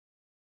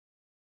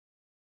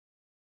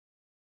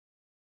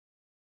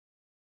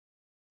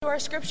So our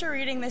scripture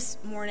reading this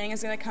morning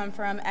is going to come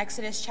from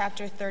Exodus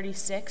chapter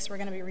 36. We're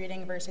going to be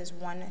reading verses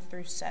 1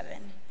 through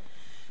 7.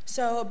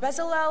 So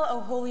Bezalel,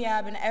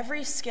 Oholiab, and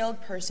every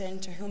skilled person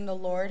to whom the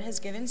Lord has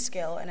given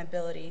skill and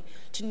ability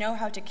to know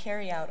how to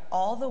carry out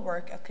all the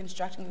work of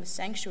constructing the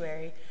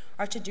sanctuary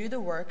are to do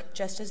the work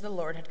just as the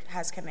Lord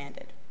has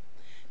commanded.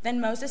 Then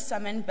Moses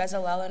summoned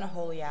Bezalel and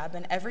Oholiab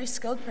and every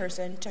skilled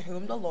person to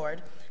whom the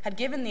Lord had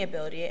given the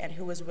ability and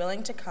who was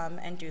willing to come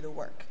and do the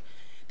work.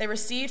 They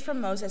received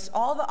from Moses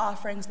all the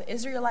offerings the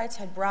Israelites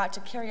had brought to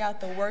carry out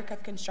the work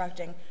of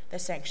constructing the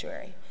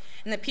sanctuary.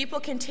 And the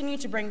people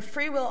continued to bring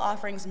free will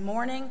offerings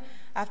morning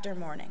after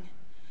morning.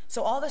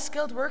 So all the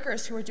skilled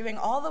workers who were doing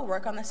all the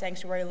work on the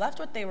sanctuary left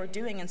what they were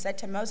doing and said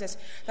to Moses,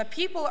 "The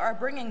people are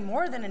bringing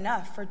more than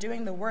enough for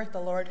doing the work the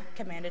Lord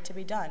commanded to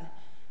be done."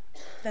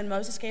 Then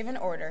Moses gave an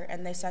order,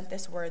 and they sent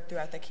this word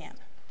throughout the camp: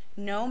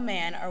 "No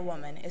man or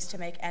woman is to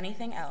make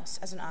anything else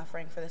as an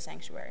offering for the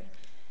sanctuary."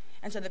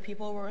 And so the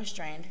people were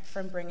restrained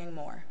from bringing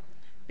more,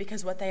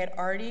 because what they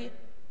already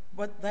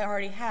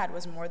had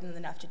was more than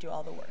enough to do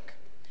all the work.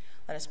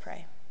 Let us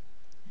pray.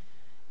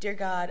 Dear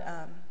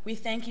God, we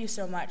thank you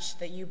so much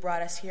that you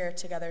brought us here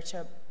together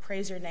to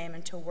praise your name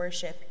and to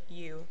worship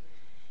you.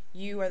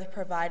 You are the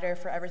provider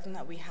for everything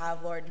that we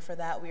have, Lord, and for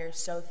that we are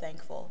so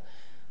thankful.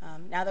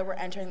 Now that we're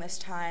entering this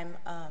time,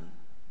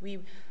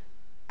 we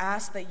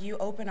ask that you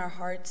open our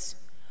hearts,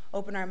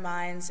 open our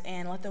minds,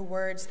 and let the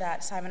words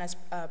that Simon has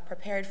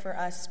prepared for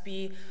us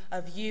be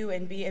of you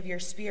and be of your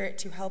Spirit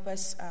to help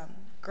us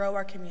grow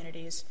our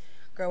communities,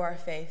 grow our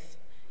faith,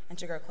 and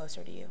to grow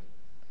closer to you.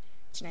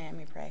 In your name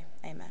we pray.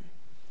 Amen.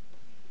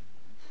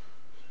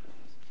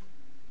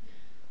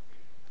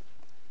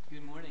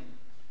 Good morning.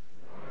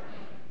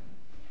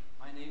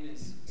 My name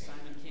is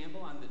Simon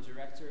Campbell. I'm the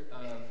Director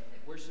of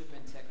Worship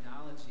and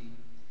Technology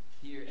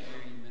here at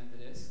Marion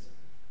Methodist.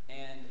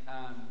 And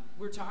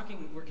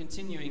we're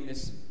continuing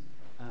this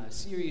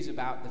series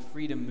about the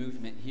freedom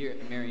movement here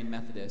at Marion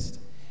Methodist.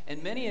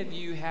 And many of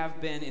you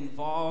have been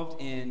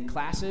involved in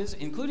classes,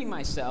 including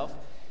myself,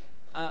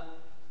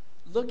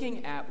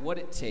 looking at what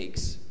it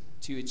takes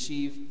to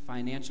achieve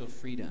financial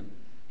freedom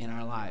in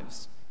our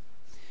lives.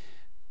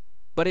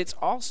 But it's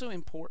also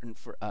important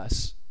for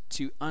us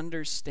to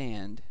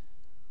understand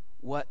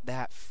what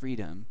that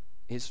freedom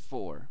is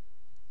for.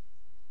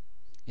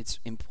 It's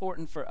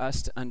important for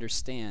us to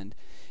understand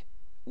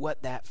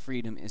what that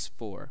freedom is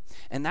for.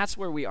 And that's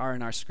where we are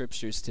in our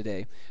scriptures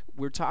today.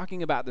 We're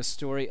talking about the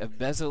story of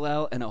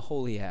Bezalel and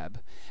Oholiab.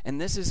 And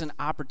this is an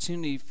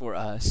opportunity for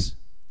us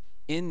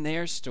in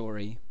their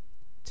story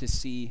to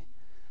see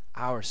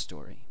our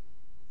story.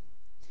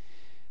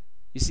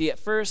 You see, at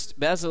first,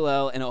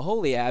 Bezalel and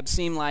Oholiab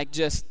seem like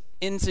just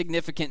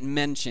insignificant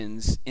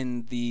mentions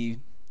in the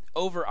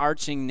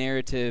overarching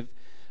narrative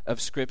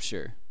of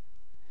Scripture.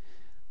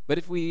 But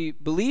if we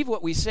believe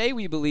what we say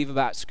we believe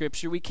about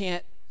Scripture, we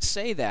can't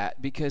say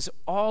that, because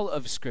all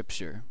of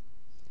Scripture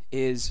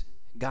is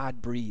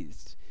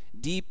God-breathed,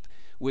 deep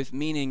with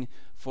meaning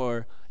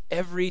for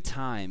every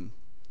time,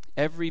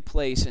 every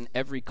place, and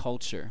every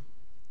culture.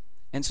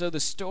 And so the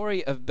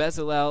story of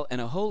Bezalel and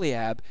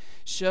Oholiab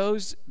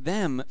shows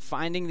them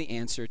finding the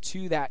answer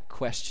to that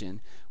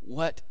question,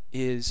 what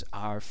is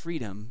our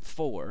freedom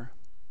for?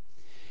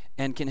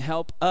 And can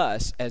help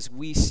us as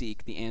we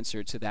seek the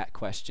answer to that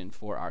question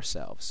for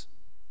ourselves.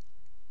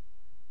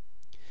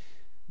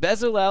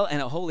 Bezalel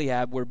and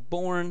Oholiab were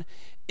born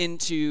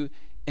into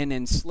an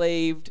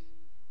enslaved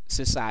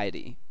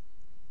society.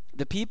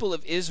 The people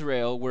of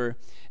Israel were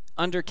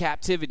under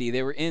captivity.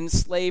 They were in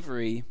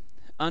slavery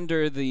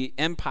under the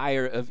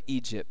empire of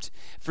Egypt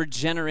for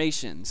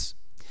generations.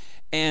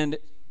 And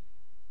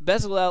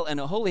Bezalel and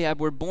Oholiab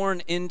were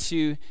born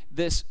into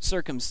this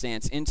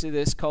circumstance, into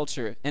this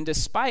culture. And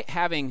despite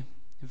having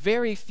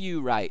very few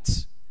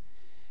rights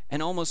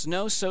and almost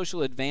no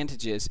social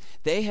advantages,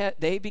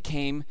 they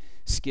became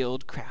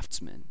skilled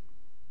craftsmen.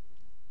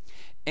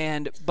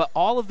 But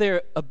all of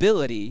their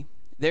ability,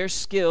 their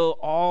skill,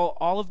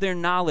 all of their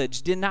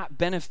knowledge did not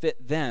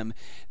benefit them.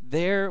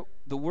 The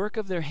work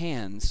of their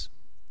hands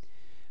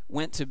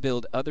went to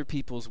build other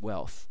people's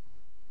wealth,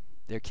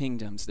 their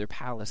kingdoms, their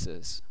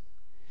palaces.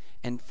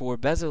 And for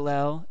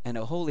Bezalel and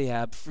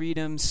Oholiab,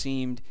 freedom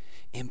seemed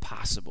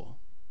impossible.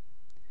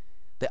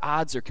 The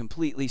odds are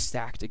completely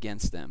stacked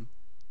against them.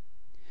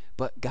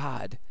 But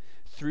God,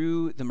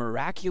 through the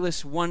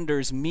miraculous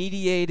wonders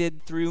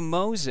mediated through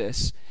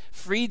Moses,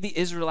 freed the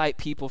Israelite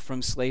people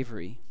from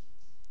slavery.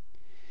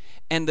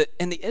 And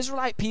the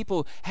Israelite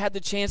people had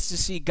the chance to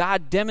see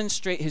God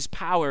demonstrate his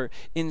power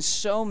in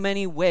so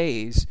many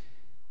ways,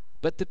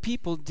 but the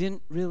people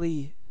didn't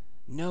really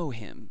know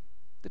him.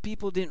 The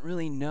people didn't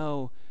really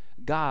know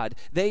God.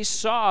 They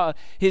saw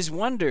his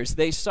wonders.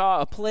 They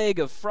saw a plague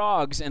of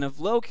frogs and of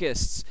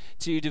locusts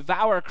to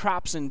devour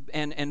crops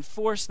and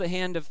force the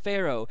hand of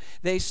Pharaoh.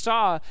 They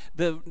saw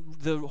the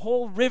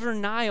whole river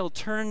Nile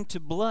turn to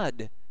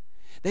blood.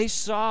 They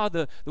saw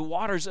the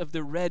waters of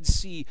the Red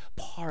Sea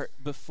part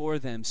before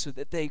them so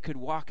that they could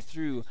walk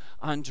through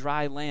on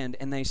dry land.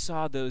 And they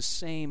saw those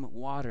same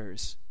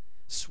waters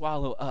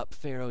swallow up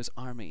Pharaoh's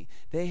army.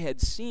 They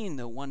had seen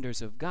the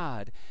wonders of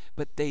God,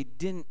 but they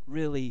didn't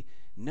really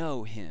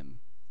know him.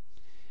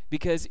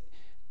 Because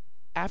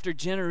after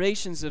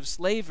generations of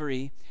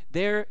slavery,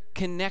 their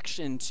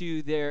connection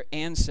to their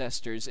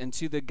ancestors and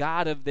to the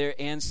God of their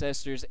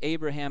ancestors,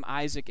 Abraham,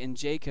 Isaac, and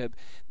Jacob,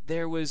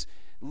 there was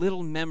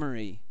little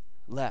memory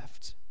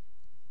left.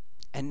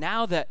 And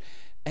now that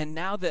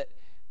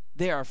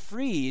they are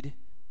freed,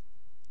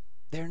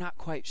 they're not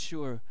quite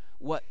sure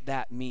what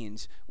that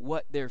means,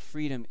 what their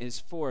freedom is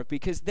for,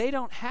 because they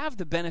don't have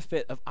the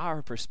benefit of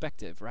our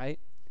perspective, right?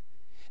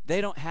 They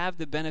don't have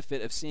the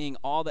benefit of seeing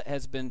all that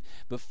has been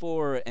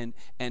before and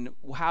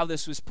how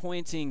this was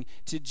pointing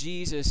to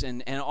Jesus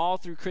and all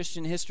through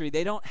Christian history.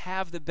 They don't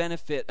have the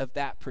benefit of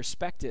that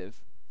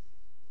perspective.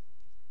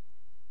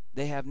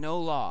 They have no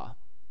law.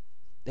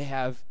 They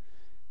have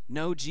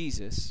no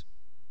Jesus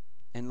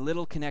and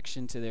little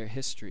connection to their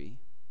history.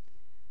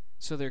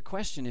 So their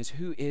question is,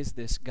 who is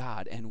this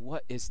God and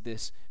what is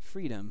this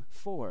freedom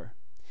for?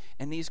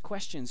 And these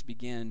questions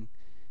begin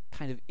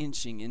kind of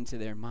inching into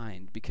their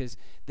mind because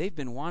they've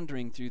been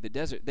wandering through the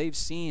desert. They've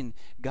seen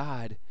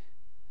God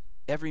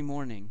every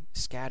morning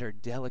scatter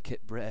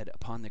delicate bread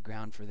upon the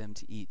ground for them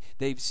to eat.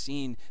 They've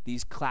seen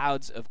these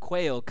clouds of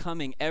quail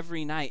coming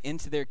every night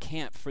into their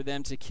camp for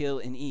them to kill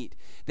and eat.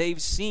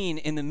 They've seen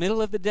in the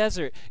middle of the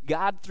desert,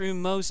 God through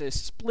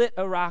Moses split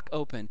a rock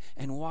open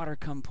and water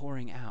come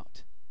pouring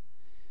out.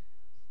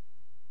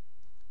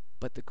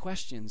 But the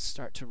questions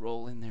start to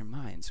roll in their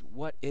minds.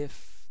 What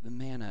if the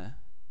manna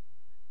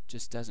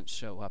just doesn't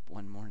show up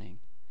one morning?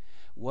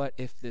 What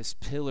if this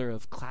pillar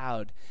of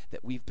cloud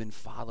that we've been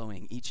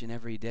following each and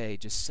every day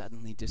just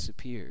suddenly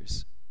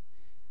disappears?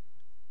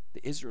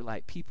 The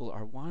Israelite people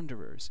are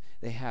wanderers.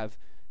 They have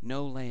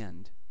no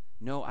land,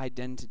 no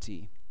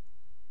identity,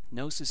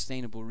 no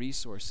sustainable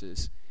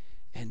resources,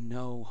 and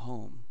no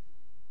home.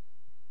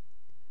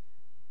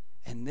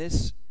 And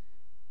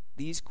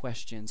these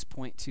questions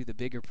point to the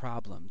bigger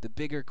problem, the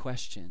bigger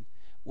question.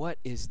 What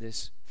is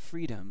this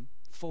freedom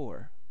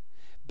for?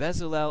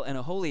 Bezalel and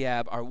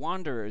Aholiab are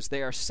wanderers.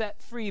 They are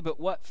set free, but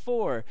what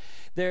for?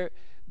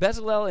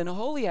 Bezalel and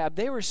Aholiab,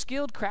 they were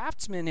skilled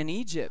craftsmen in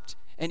Egypt.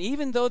 And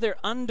even though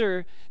they're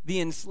under the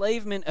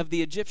enslavement of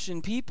the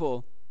Egyptian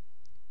people,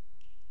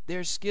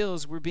 their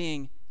skills were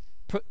being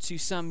put to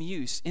some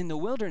use. In the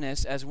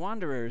wilderness as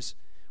wanderers,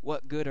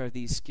 what good are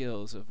these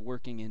skills of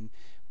working in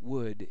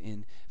wood,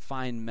 in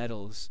fine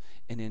metals,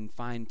 and in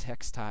fine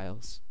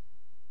textiles?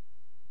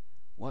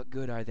 What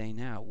good are they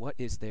now? What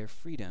is their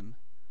freedom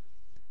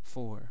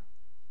for?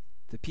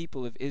 The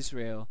people of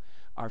Israel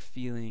are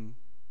feeling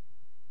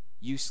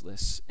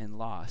useless and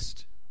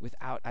lost,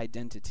 without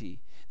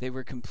identity. They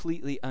were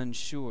completely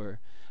unsure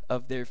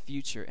of their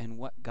future and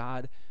what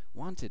God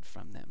wanted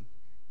from them.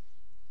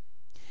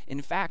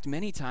 In fact,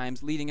 many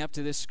times leading up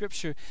to this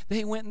scripture,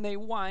 they went and they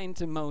whined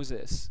to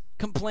Moses,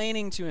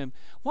 complaining to him,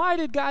 why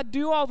did God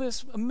do all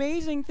this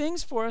amazing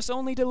things for us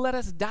only to let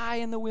us die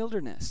in the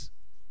wilderness?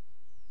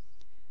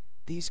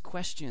 These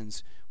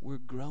questions were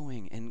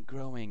growing and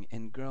growing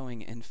and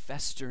growing and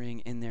festering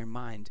in their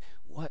mind.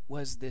 What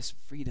was this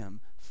freedom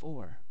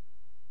for?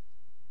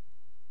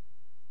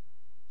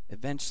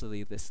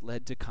 Eventually, this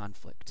led to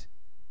conflict.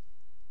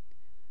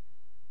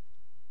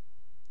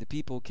 The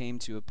people came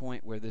to a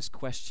point where this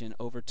question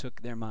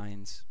overtook their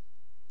minds.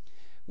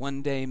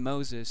 One day,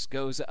 Moses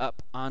goes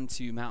up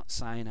onto Mount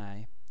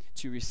Sinai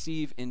to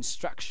receive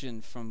instruction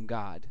from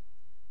God.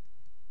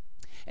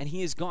 And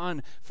he is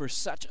gone for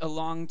such a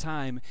long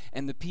time,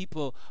 and the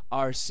people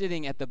are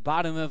sitting at the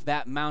bottom of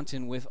that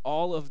mountain with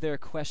all of their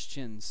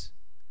questions,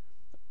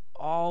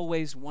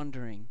 always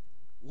wondering,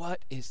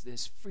 what is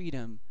this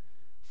freedom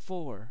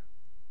for?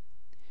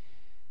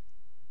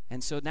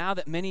 And so now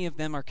that many of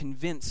them are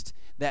convinced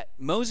that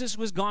Moses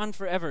was gone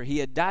forever, he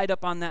had died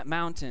up on that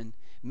mountain,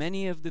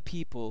 many of the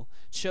people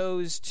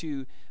chose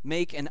to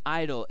make an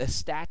idol, a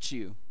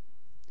statue,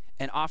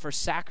 and offer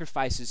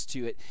sacrifices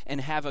to it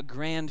and have a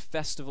grand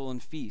festival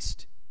and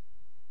feast.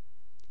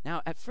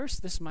 Now, at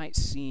first, this might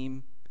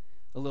seem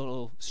a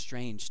little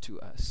strange to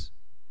us.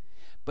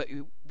 But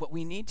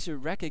we need to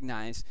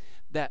recognize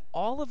that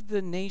all of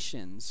the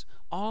nations,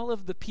 all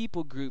of the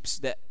people groups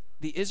that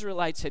the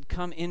Israelites had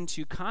come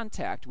into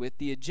contact with,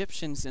 the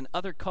Egyptians and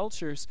other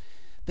cultures,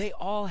 they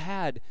all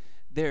had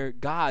their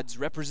gods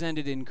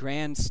represented in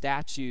grand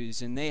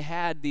statues, and they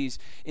had these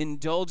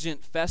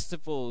indulgent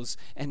festivals,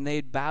 and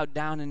they'd bowed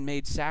down and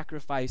made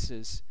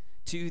sacrifices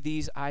to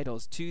these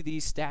idols, to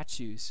these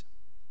statues.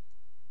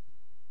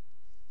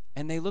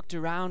 And they looked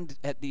around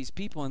at these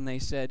people and they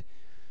said,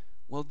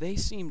 well, they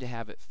seem to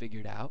have it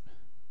figured out.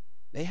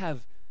 They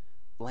have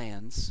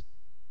lands.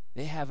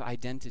 They have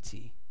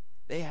identity.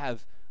 They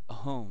have a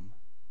home.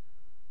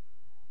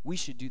 We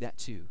should do that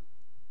too.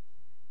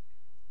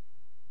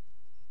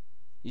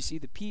 You see,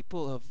 the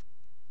people of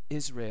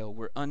Israel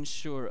were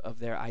unsure of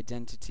their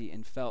identity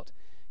and felt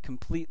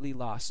completely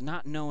lost,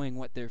 not knowing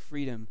what their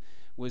freedom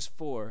was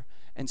for.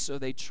 And so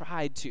they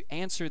tried to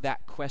answer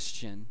that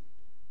question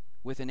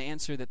with an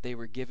answer that they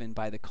were given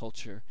by the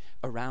culture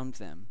around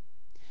them.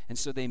 And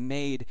so they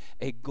made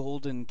a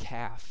golden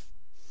calf.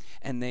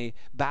 And they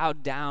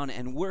bowed down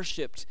and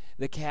worshiped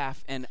the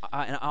calf and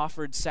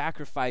offered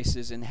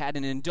sacrifices and had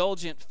an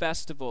indulgent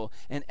festival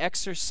and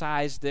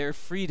exercised their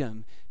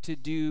freedom to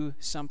do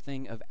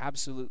something of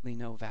absolutely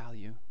no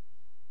value.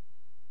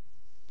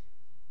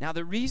 Now,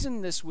 the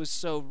reason this was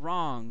so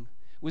wrong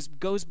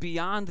goes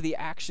beyond the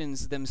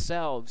actions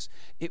themselves.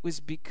 It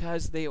was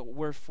because they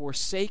were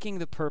forsaking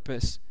the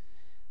purpose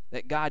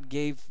that God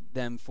gave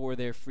them for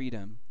their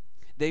freedom.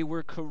 They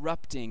were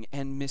corrupting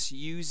and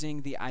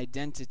misusing the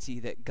identity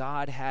that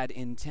God had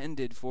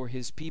intended for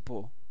his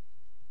people.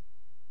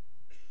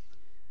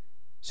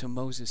 So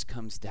Moses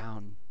comes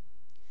down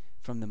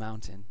from the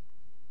mountain,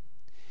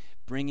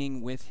 bringing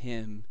with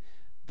him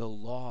the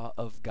law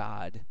of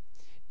God,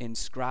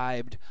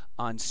 inscribed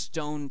on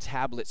stone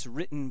tablets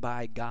written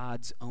by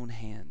God's own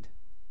hand.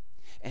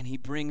 And he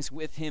brings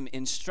with him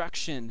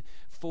instruction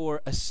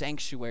for a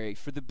sanctuary,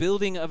 for the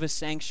building of a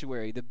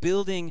sanctuary, the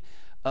building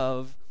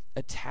of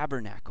a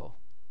tabernacle.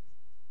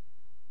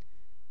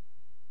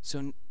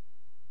 So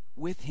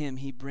with him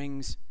he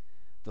brings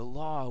the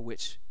law,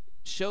 which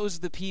shows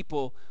the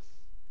people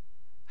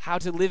how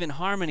to live in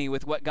harmony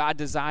with what God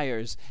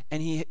desires.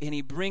 And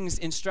he brings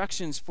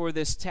instructions for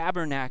this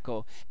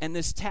tabernacle. And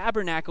this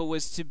tabernacle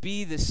was to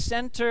be the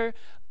center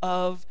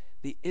of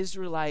the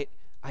Israelite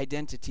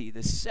identity,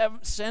 the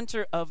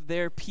center of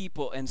their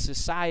people and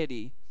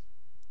society,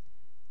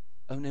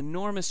 an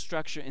enormous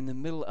structure in the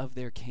middle of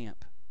their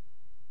camp.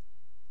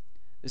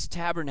 This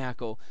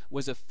tabernacle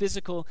was a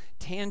physical,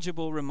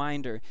 tangible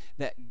reminder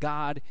that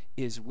God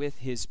is with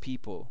his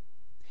people.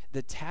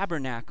 The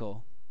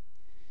tabernacle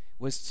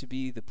was to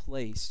be the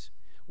place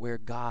where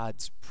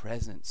God's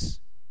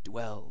presence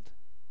dwelled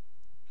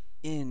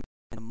in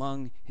and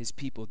among his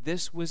people.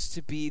 This was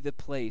to be the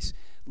place,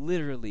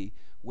 literally,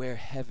 where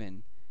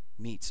heaven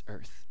meets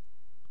earth.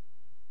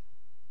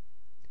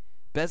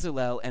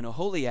 Bezalel and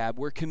Aholiab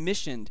were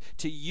commissioned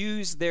to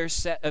use their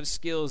set of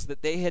skills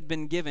that they had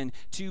been given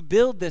to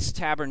build this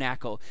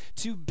tabernacle,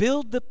 to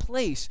build the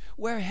place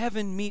where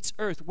heaven meets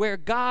earth, where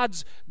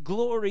God's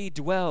glory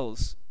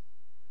dwells.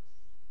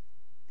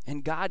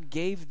 And God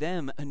gave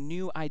them a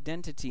new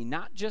identity,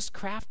 not just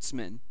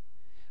craftsmen,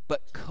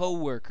 but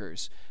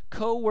co-workers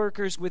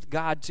with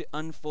God to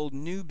unfold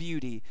new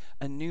beauty,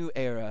 a new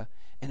era,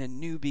 and a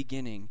new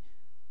beginning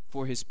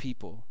for his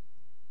people.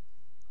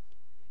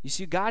 You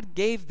see, God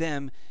gave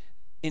them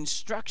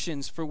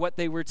instructions for what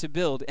they were to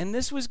build, and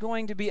this was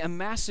going to be a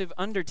massive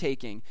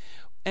undertaking.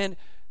 And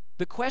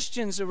the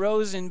questions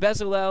arose in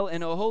Bezalel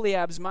and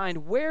Aholiab's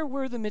mind: where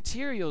were the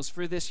materials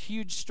for this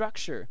huge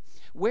structure?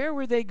 Where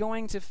were they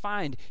going to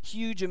find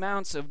huge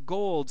amounts of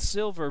gold,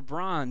 silver,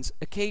 bronze,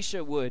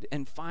 acacia wood,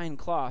 and fine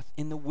cloth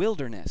in the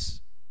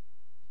wilderness?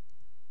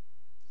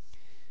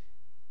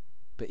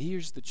 But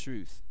here's the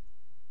truth.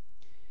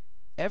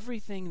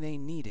 Everything they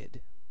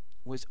needed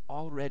was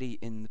already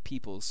in the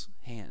people's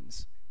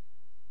hands.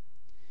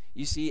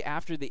 You see,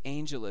 after the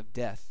angel of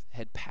death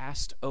had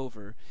passed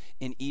over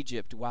in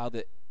Egypt while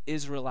the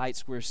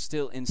Israelites were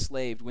still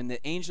enslaved, when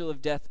the angel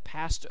of death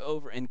passed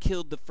over and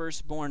killed the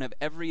firstborn of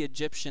every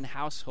Egyptian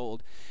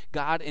household,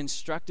 God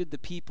instructed the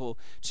people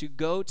to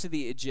go to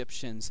the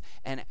Egyptians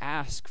and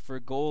ask for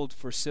gold,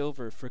 for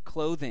silver, for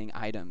clothing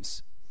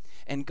items.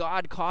 And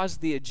God caused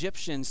the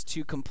Egyptians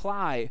to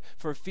comply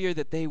for fear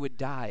that they would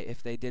die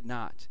if they did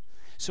not.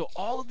 So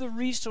all of the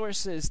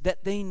resources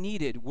that they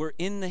needed were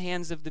in the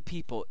hands of the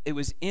people. It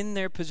was in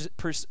their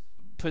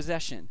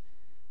possession.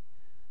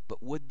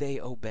 But would they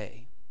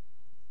obey?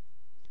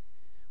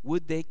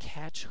 Would they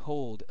catch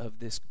hold of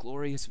this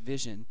glorious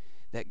vision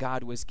that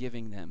God was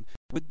giving them?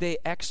 Would they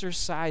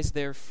exercise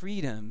their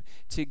freedom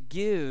to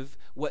give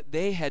what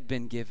they had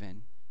been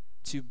given,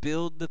 to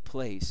build the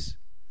place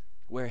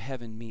where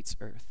heaven meets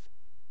earth?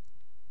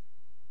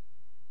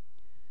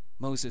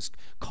 Moses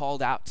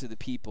called out to the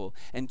people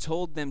and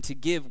told them to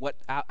give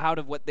out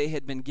of what they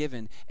had been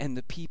given, and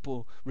the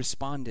people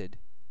responded.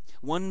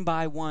 One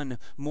by one,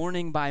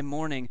 morning by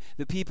morning,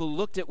 the people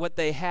looked at what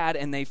they had,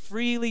 and they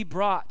freely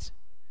brought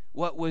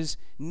what was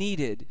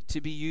needed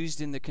to be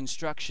used in the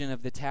construction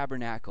of the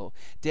tabernacle.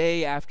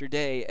 Day after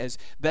day, as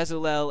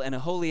Bezalel and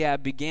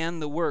Aholiab began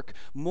the work,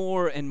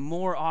 more and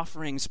more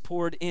offerings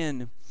poured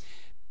in.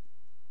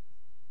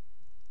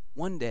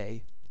 One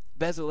day,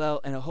 Bezalel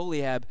and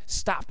Aholiab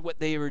stopped what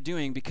they were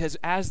doing, because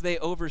as they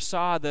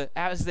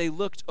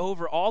looked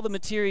over all the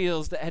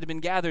materials that had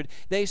been gathered,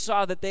 they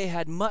saw that they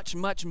had much,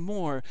 much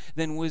more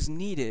than was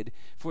needed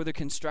for the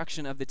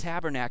construction of the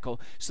tabernacle.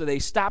 So they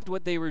stopped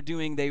what they were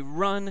doing. They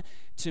run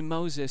to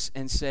Moses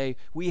and say,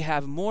 "We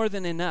have more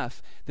than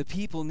enough. The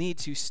people need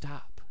to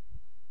stop."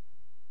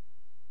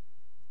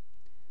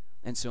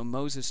 And so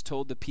Moses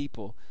told the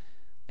people,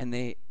 and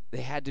they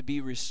had to be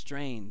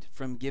restrained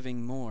from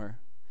giving more.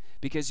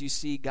 Because you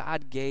see,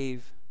 God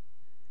gave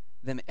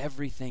them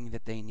everything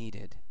that they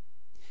needed.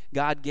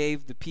 God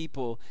gave the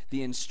people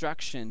the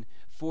instruction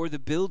for the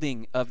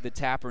building of the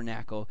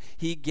tabernacle.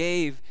 He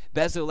gave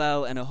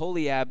Bezalel and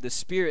Aholiab the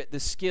spirit, the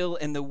skill,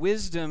 and the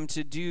wisdom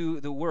to do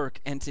the work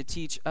and to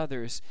teach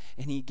others.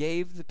 And he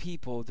gave the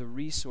people the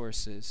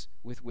resources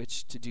with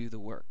which to do the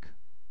work.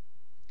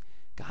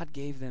 God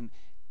gave them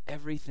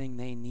everything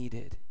they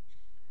needed.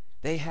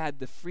 They had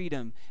the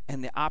freedom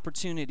and the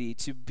opportunity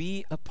to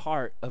be a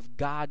part of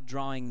God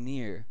drawing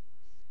near,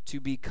 to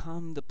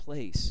become the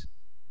place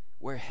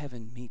where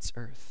heaven meets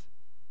earth.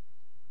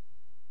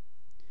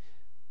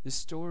 The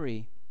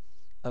story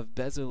of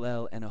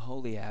Bezalel and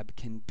Aholiab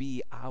can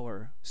be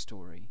our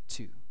story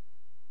too.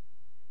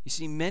 You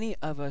see, many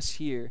of us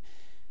here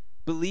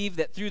believe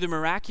that through the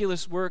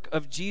miraculous work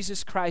of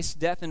Jesus Christ's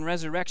death and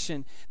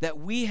resurrection that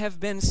we have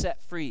been set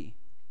free.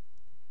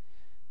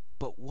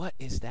 But what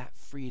is that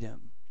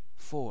freedom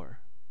for?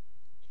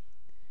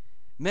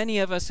 Many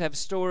of us have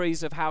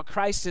stories of how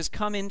Christ has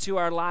come into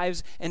our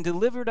lives and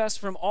delivered us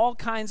from all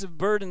kinds of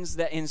burdens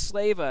that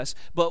enslave us.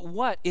 But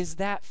what is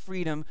that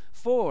freedom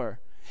for?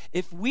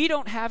 If we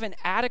don't have an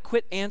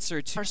adequate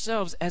answer to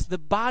ourselves as the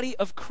body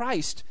of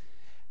Christ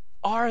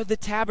are the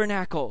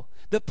tabernacle,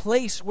 the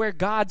place where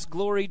God's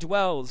glory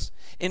dwells.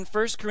 In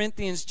 1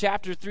 Corinthians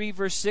chapter 3,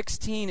 verse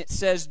 16, it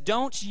says,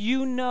 "Don't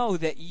you know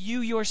that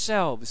you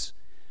yourselves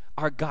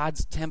are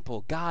God's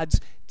temple,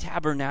 God's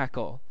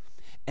tabernacle,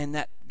 and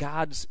that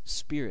God's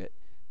Spirit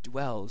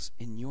dwells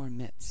in your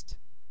midst?"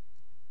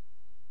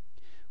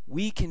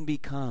 We can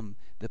become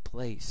the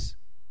place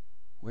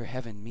where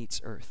heaven meets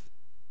earth.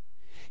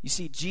 You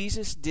see,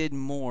 Jesus did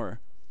more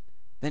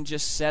than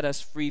just set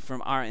us free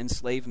from our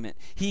enslavement.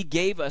 He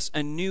gave us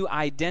a new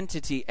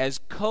identity as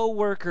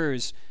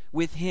co-workers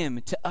with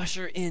him to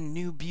usher in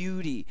new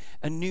beauty,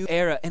 a new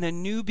era, and a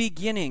new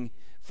beginning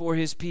for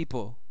his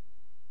people.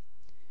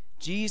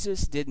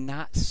 Jesus did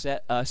not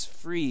set us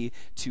free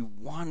to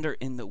wander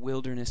in the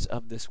wilderness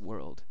of this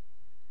world.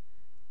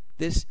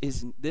 This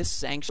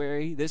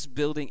sanctuary, this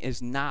building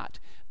is not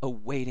a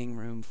waiting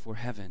room for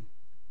heaven.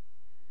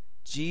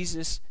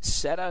 Jesus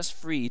set us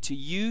free to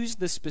use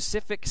the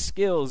specific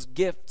skills,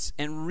 gifts,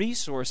 and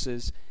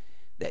resources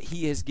that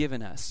he has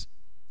given us.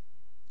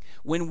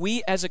 When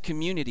we as a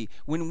community,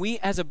 when we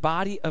as a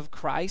body of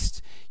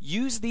Christ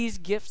use these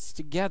gifts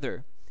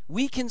together,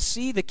 we can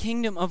see the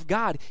kingdom of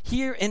God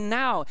here and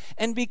now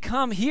and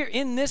become here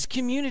in this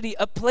community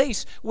a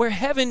place where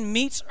heaven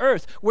meets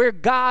earth, where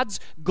God's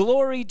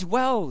glory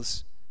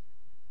dwells.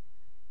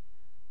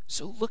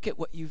 So look at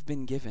what you've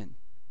been given.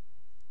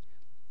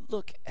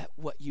 Look at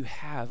what you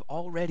have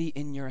already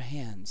in your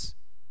hands.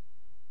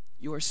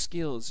 Your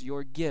skills,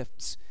 your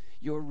gifts,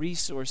 your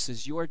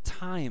resources, your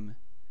time.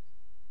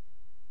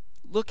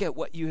 Look at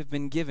what you have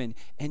been given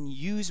and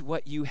use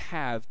what you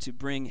have to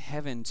bring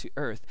heaven to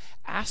earth.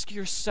 Ask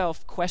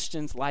yourself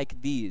questions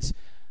like these.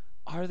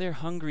 Are there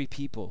hungry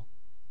people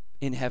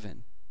in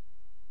heaven?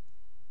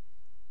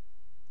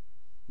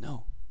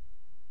 No.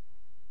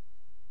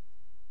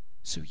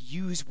 So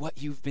use what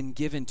you've been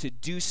given to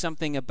do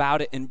something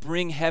about it and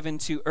bring heaven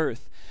to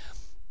earth.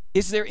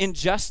 Is there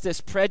injustice,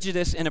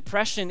 prejudice, and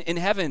oppression in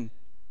heaven?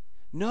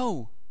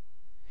 No.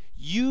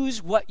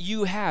 Use what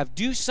you have.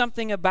 Do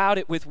something about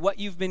it with what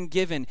you've been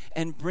given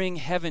and bring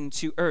heaven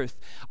to earth.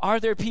 Are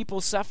there people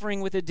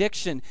suffering with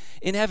addiction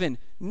in heaven?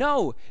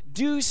 No.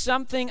 Do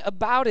something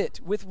about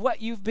it with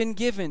what you've been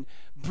given.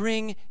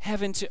 Bring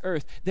heaven to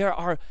earth. There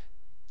are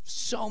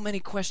so many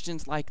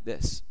questions like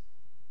this,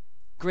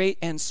 great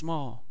and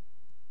small.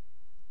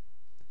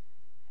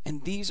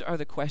 And these are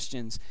the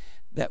questions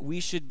that we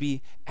should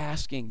be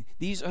asking.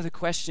 These are the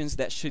questions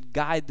that should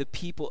guide the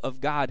people of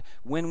God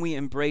when we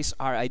embrace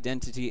our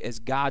identity as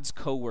God's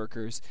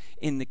co-workers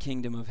in the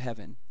kingdom of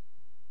heaven.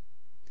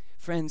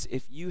 Friends,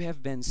 if you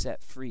have been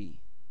set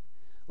free,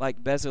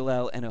 like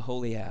Bezalel and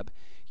Aholiab,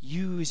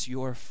 use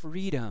your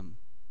freedom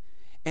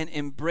and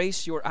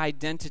embrace your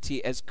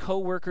identity as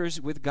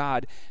co-workers with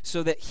God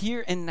so that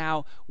here and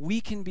now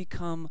we can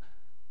become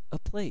a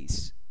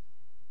place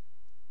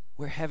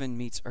where heaven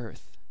meets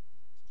earth.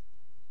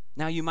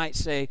 Now you might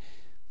say,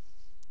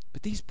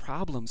 but these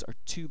problems are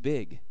too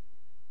big.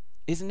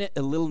 Isn't it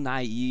a little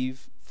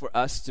naive for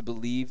us to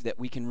believe that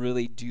we can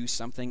really do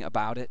something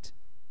about it?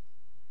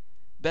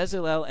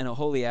 Bezalel and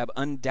Aholiab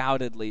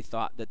undoubtedly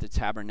thought that the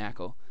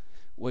tabernacle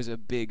was a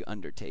big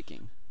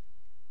undertaking.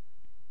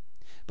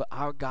 But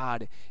our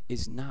God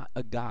is not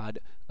a God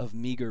of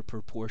meager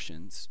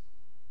proportions.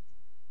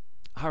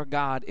 Our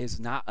God is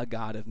not a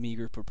God of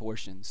meager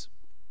proportions.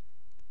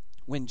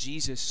 When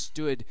Jesus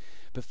stood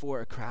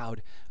before a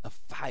crowd of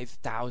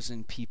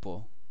 5,000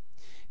 people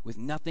with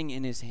nothing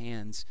in his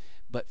hands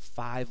but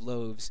 5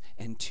 loaves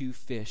and 2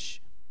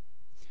 fish,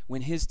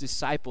 when his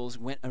disciples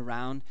went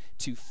around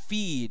to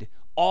feed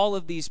all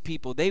of these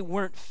people, they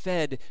weren't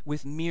fed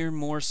with mere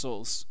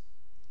morsels.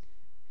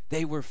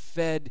 They were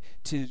fed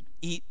to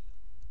eat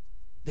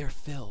their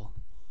fill.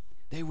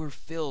 They were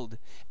filled,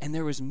 and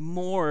there was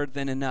more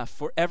than enough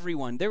for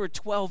everyone. There were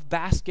 12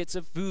 baskets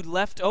of food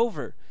left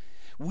over.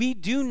 We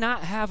do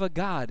not have a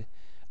God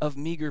of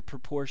meager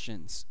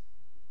proportions.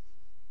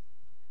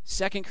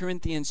 2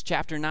 Corinthians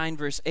chapter 9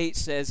 verse 8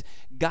 says,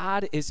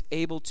 God is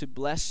able to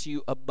bless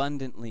you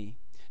abundantly,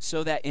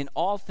 so that in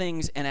all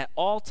things and at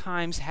all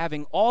times,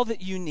 having all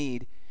that you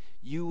need,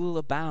 you will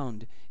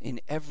abound in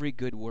every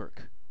good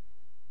work.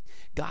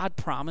 God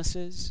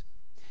promises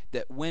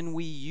that when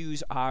we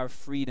use our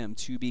freedom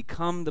to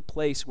become the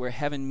place where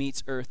heaven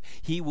meets earth,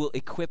 he will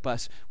equip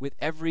us with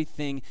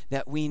everything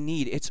that we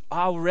need. It's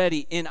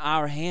already in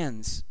our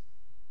hands.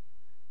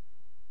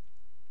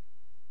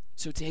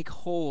 So take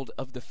hold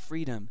of the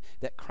freedom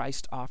that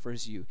Christ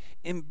offers you.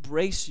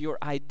 Embrace your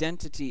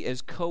identity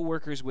as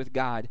co-workers with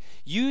God.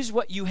 Use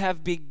what you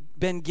have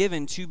been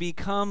given to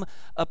become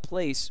a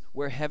place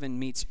where heaven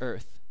meets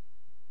earth.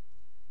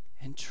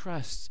 And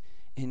trust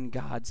in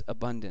God's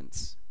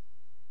abundance.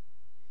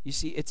 You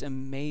see, it's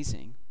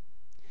amazing.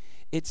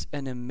 It's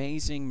an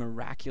amazing,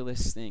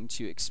 miraculous thing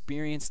to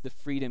experience the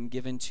freedom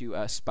given to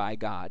us by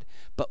God.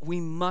 But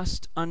we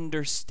must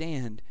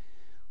understand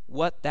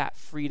what that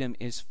freedom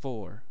is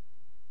for,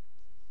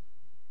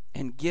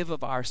 and give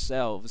of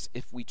ourselves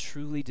if we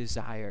truly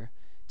desire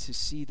to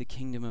see the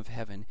kingdom of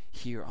heaven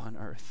here on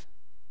earth.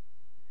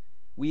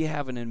 We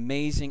have an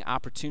amazing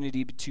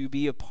opportunity to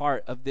be a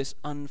part of this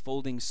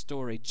unfolding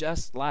story,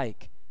 just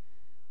like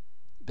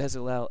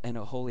Bezalel and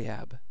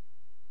Oholiab.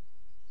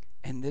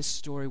 And this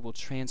story will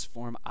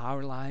transform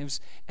our lives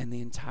and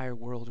the entire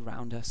world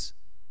around us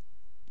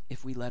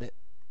if we let it.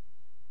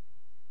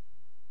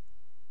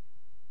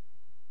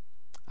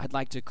 I'd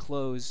like to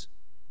close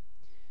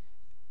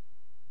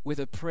with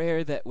a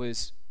prayer that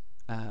was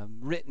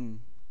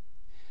written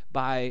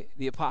by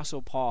the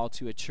Apostle Paul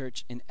to a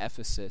church in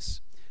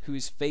Ephesus who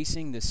is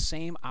facing the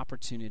same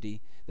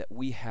opportunity that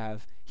we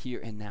have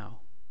here and now.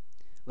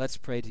 Let's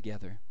pray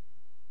together.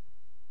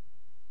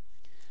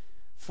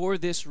 For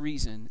this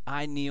reason,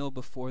 I kneel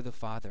before the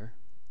Father,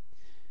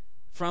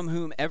 from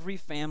whom every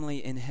family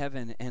in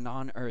heaven and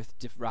on earth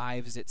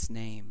derives its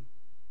name.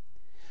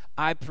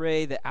 I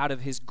pray that out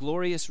of his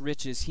glorious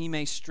riches he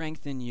may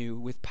strengthen you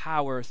with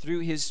power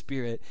through his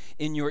Spirit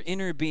in your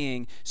inner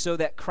being, so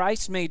that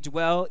Christ may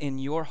dwell in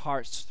your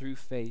hearts through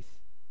faith.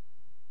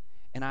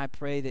 And I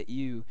pray that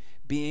you,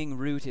 being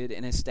rooted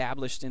and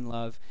established in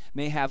love,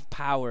 may have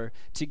power,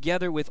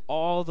 together with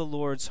all the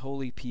Lord's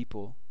holy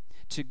people,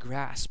 to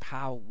grasp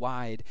how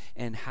wide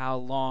and how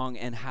long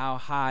and how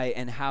high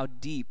and how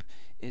deep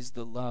is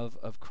the love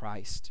of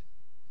Christ,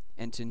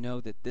 and to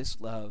know that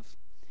this love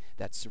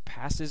that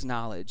surpasses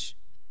knowledge,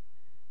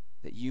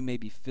 that you may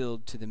be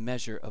filled to the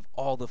measure of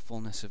all the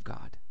fullness of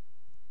God.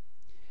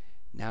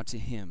 Now to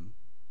him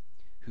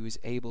who is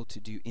able to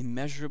do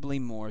immeasurably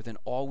more than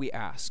all we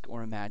ask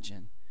or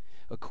imagine,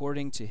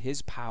 according to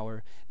his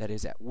power that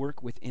is at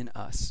work within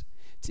us,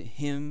 to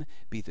him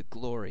be the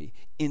glory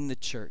in the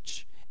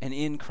church and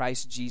in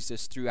Christ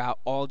Jesus throughout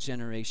all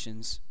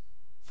generations,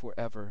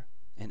 forever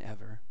and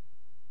ever.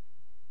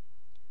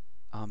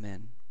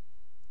 Amen.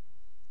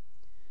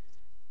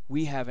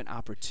 We have an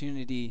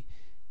opportunity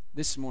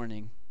this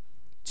morning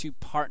to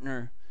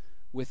partner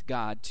with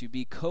God, to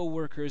be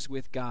co-workers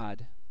with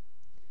God,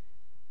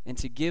 and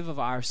to give of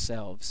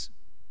ourselves,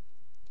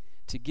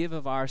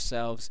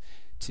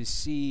 to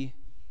see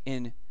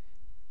in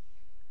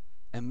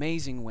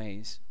amazing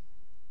ways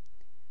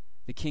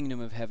the kingdom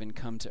of heaven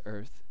come to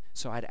earth.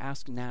 So I'd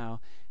ask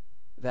now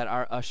that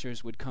our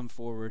ushers would come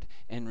forward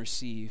and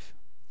receive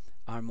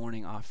our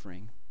morning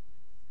offering.